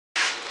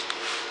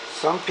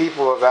Some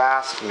people have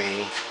asked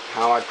me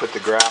how I put the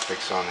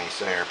graphics on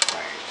these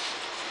airplanes.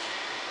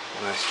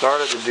 And I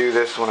started to do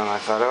this one and I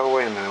thought, oh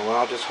wait a minute, well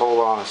I'll just hold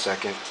on a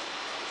second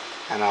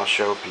and I'll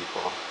show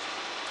people.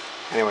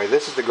 Anyway,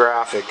 this is the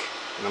graphic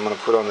and I'm going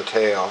to put on the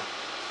tail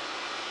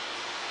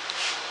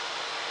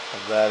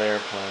of that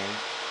airplane.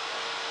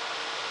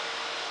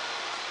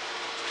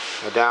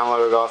 I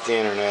downloaded it off the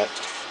internet,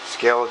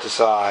 scale it to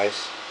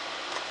size.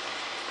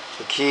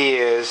 The key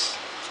is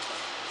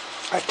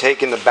I've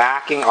taken the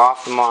backing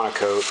off the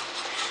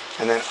MonoKoat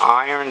and then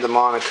ironed the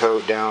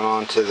MonoKoat down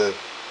onto the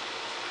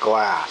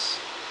glass.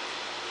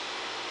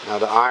 Now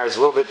the iron is a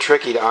little bit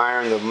tricky to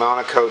iron the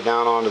MonoKoat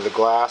down onto the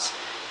glass.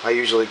 I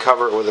usually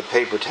cover it with a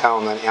paper towel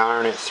and then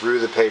iron it through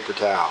the paper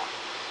towel.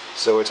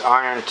 So it's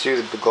ironed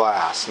to the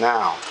glass.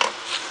 Now,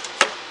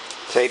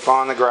 tape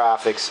on the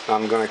graphics.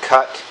 I'm going to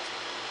cut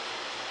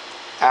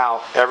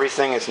out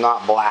everything that's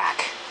not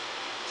black.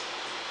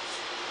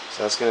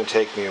 So that's going to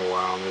take me a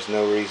while and there's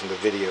no reason to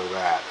video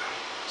that.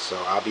 So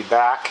I'll be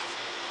back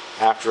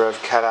after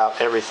I've cut out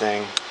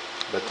everything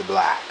but the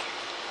black.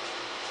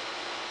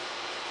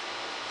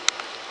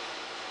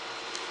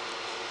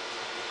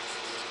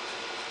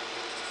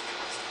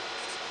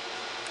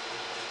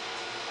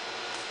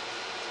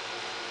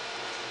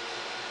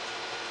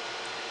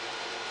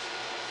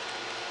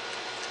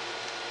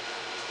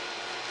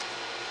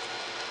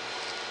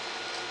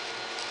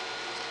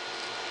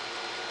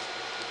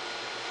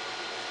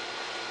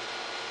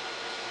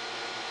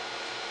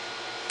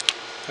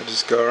 I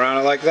just go around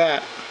it like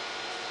that.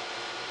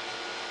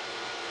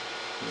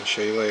 I'll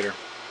show you later.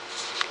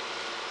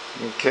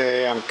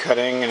 Okay, I'm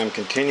cutting and I'm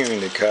continuing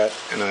to cut,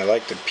 and I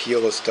like to peel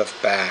the stuff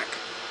back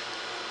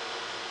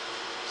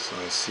so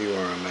I see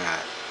where I'm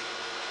at.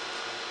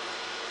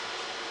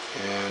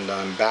 And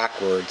I'm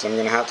backwards. I'm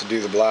going to have to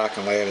do the black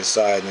and lay it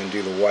aside and then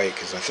do the white,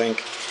 because I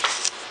think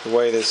the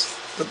way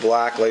the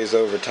black lays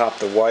over top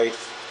the white,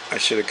 I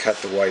should have cut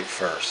the white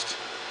first.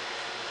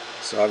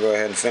 So I'll go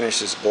ahead and finish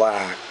this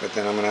black, but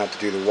then I'm going to have to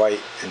do the white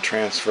and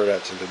transfer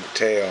that to the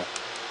tail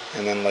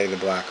and then lay the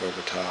black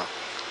over top.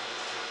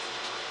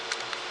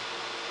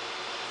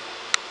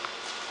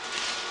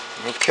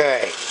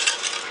 Okay,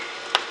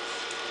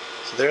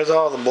 so there's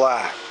all the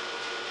black.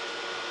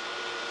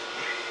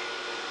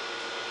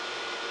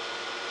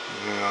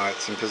 Now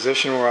it's in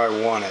position where I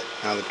want it.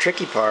 Now the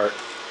tricky part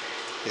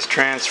is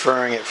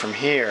transferring it from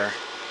here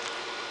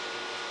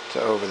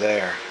to over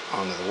there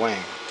onto the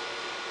wing.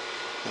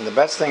 And the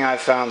best thing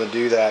I've found to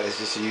do that is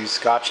just to use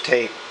Scotch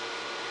tape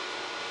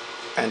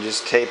and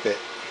just tape it.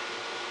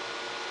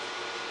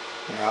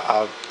 You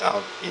know,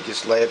 you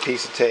just lay a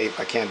piece of tape,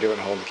 I can't do it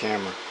and hold the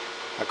camera,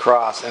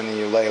 across, and then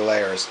you lay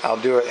layers. I'll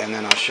do it and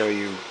then I'll show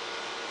you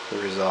the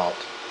result.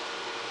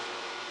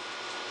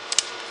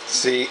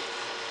 See,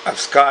 I've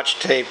Scotch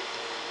taped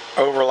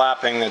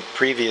overlapping the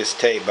previous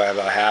tape by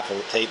about half a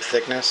tape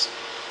thickness,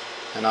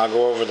 and I'll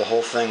go over the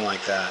whole thing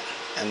like that,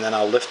 and then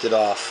I'll lift it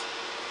off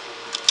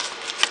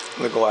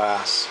the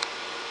glass.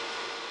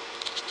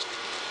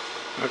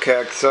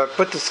 Okay, so I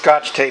put the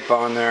Scotch tape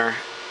on there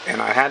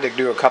and I had to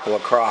do a couple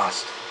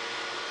across,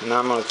 and now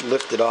I'm going to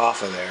lift it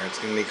off of there. It's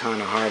going to be kind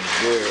of hard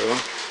to do.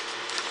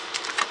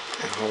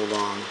 And hold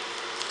on.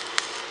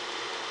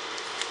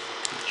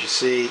 But you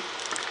see,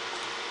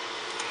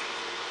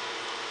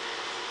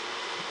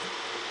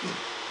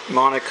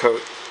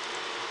 MonoKoat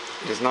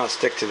does not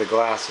stick to the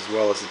glass as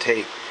well as the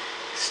tape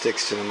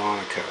sticks to the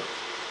MonoKoat.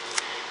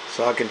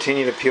 So I'll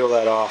continue to peel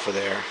that off of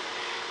there.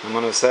 I'm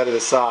going to set it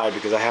aside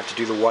because I have to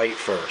do the white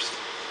first,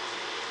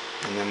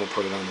 and then we'll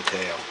put it on the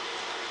tail.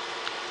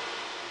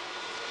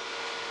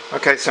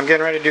 Okay, so I'm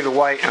getting ready to do the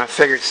white, and I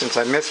figured since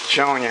I missed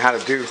showing you how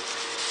to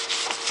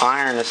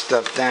iron this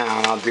stuff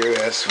down, I'll do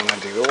this when I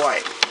do the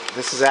white.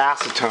 This is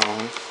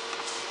acetone.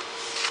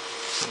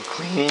 I'm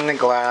cleaning the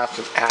glass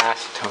with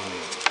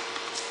acetone.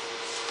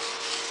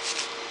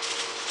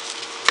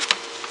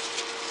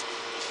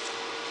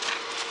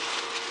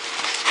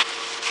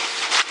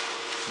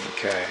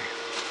 Okay,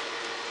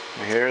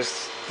 now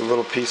here's the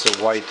little piece of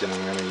white that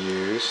I'm going to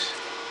use,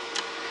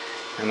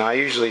 and I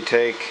usually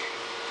take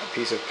a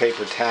piece of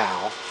paper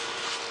towel,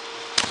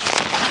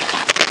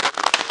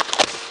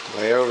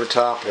 lay over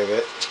top of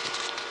it,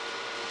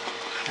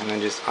 and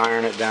then just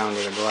iron it down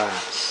to the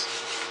glass.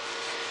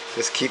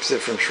 This keeps it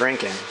from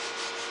shrinking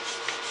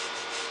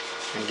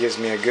and gives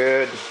me a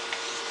good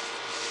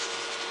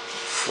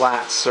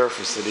flat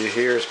surface that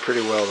adheres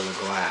pretty well to the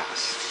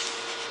glass.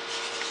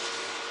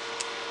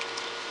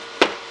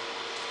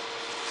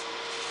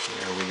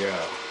 There we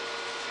go.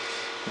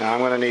 Now I'm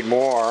going to need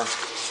more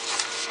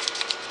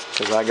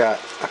because I got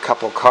a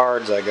couple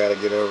cards I got to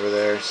get over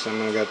there. So I'm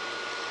going to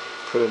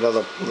put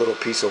another little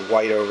piece of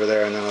white over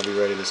there, and then I'll be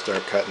ready to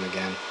start cutting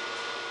again.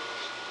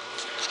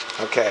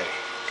 Okay,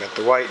 got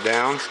the white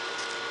down.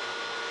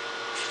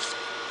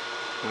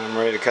 I'm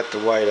ready to cut the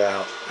white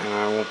out, and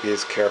I won't be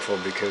as careful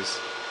because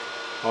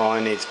all I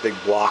need is big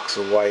blocks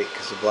of white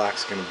because the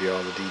black's going to be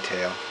all the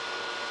detail.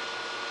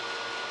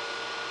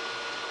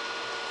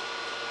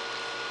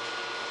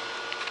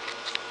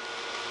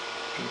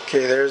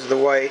 Okay, there's the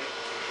white.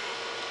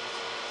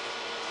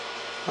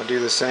 I'll do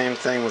the same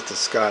thing with the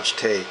Scotch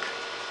tape,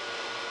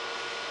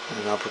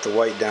 and I'll put the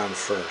white down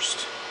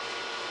first.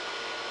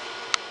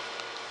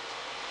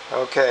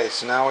 Okay,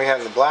 so now we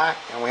have the black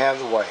and we have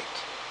the white,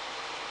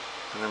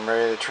 and I'm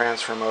ready to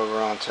transfer them over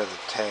onto the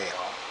tail.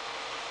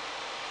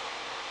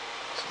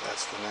 So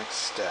that's the next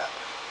step.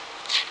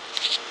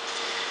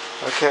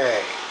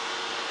 Okay,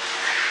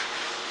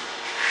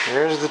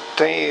 here's the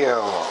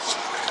tail,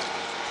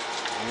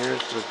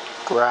 here's the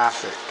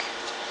graphic,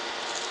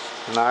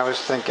 and I was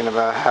thinking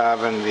about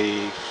having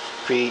the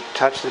feet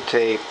touch the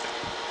tape.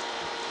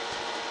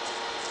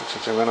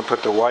 Since I'm going to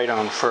put the white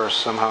on first,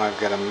 somehow I've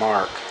got to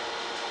mark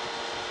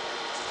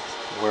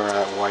where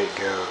that white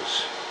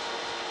goes,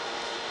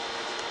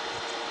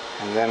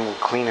 and then we'll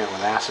clean it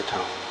with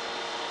acetone,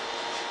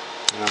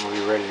 and then we'll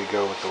be ready to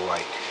go with the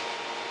white.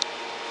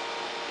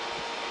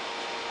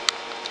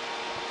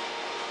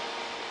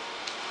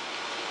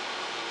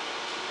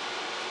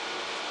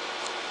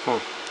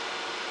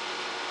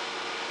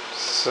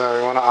 So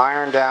we want to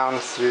iron down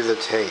through the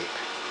tape.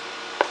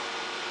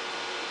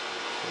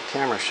 The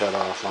camera shut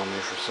off on me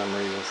for some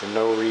reason, for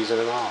no reason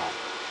at all.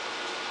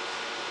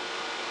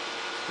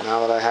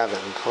 Now that I have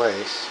it in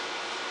place,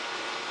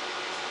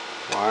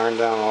 we'll iron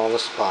down all the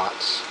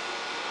spots.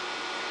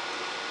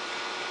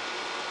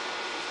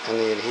 And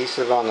the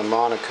adhesive on the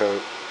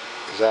MonoKoat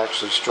is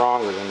actually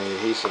stronger than the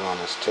adhesive on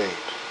this tape.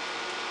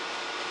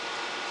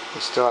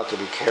 You still have to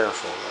be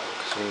careful though,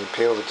 because when you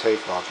peel the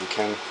tape off, you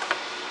can,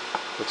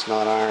 if it's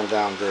not ironed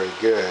down very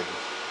good,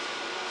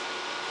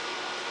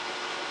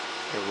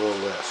 it will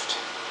lift.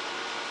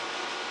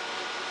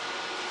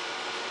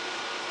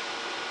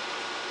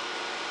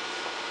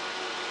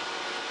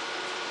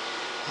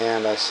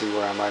 And I see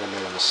where I might have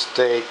made a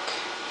mistake,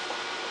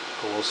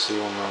 but we'll see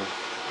when we're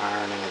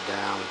ironing it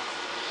down.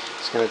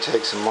 It's going to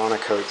take some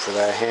MonoKoat for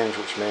that hinge,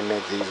 which may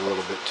make these a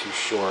little bit too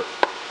short.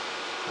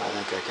 I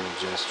think I can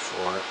adjust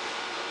for it.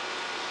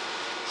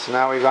 So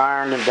now we've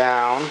ironed it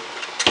down.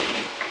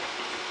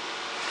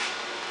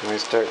 And we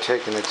start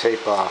taking the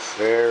tape off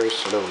very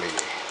slowly.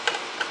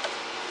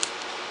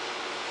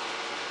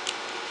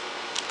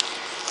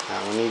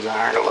 Now we need to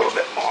iron a little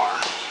bit more.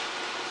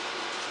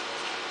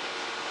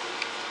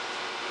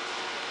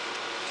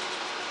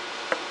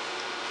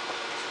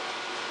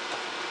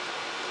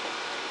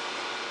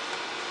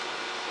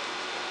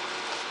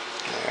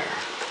 There.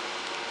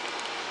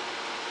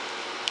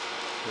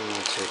 I'm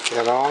going to take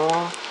that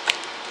off.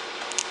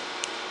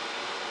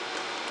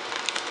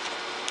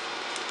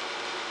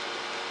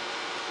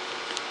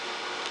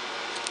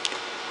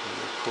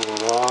 Pull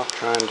it off.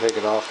 Try and take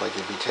it off like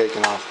you'd be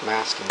taking off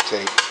masking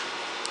tape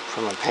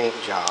from a paint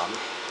job.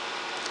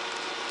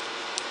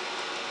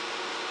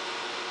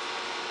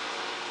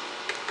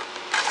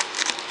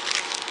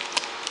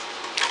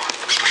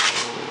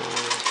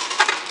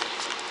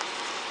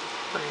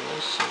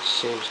 This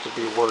seems to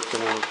be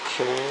working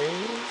okay.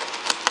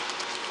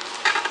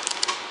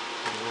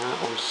 And that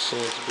one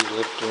seems to be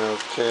lifting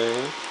okay.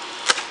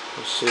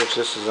 Let's see if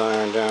this is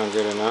ironed down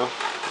good enough.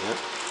 Yep.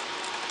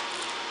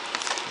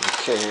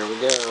 Okay, here we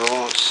go.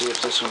 Let's see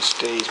if this one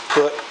stays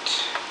put.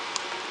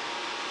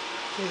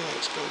 Yeah,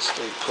 it's going to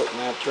stay put in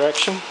that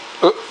direction.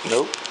 Oh,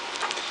 nope.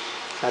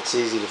 That's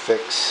easy to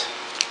fix.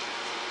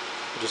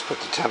 Just put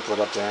the template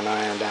up there and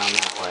iron down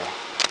that way.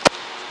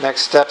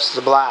 Next step's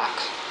the black.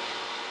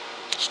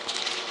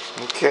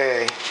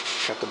 Okay,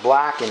 got the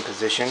black in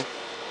position.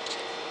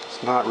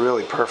 It's not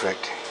really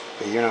perfect,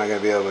 but you're not going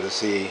to be able to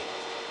see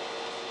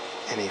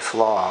any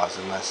flaws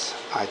unless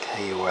I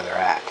tell you where they're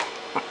at.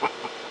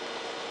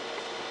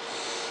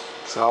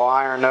 So I'll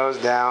iron those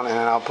down and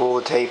then I'll pull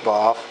the tape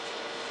off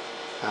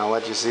and I'll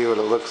let you see what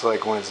it looks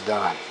like when it's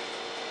done.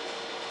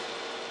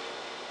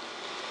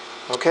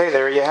 Okay,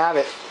 there you have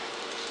it.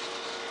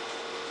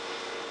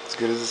 As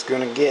good as it's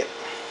going to get.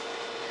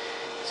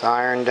 It's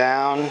ironed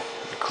down,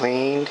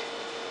 cleaned.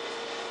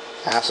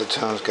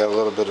 Acetone's got a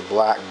little bit of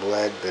black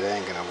bled, but it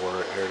ain't going to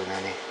hurt it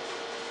any.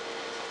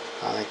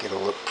 I think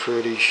it'll look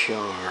pretty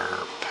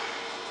sharp.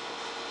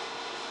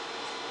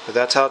 But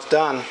that's how it's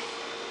done.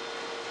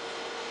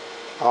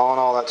 All in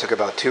all, that took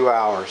about 2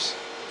 hours.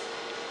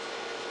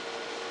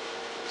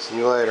 See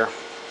you later.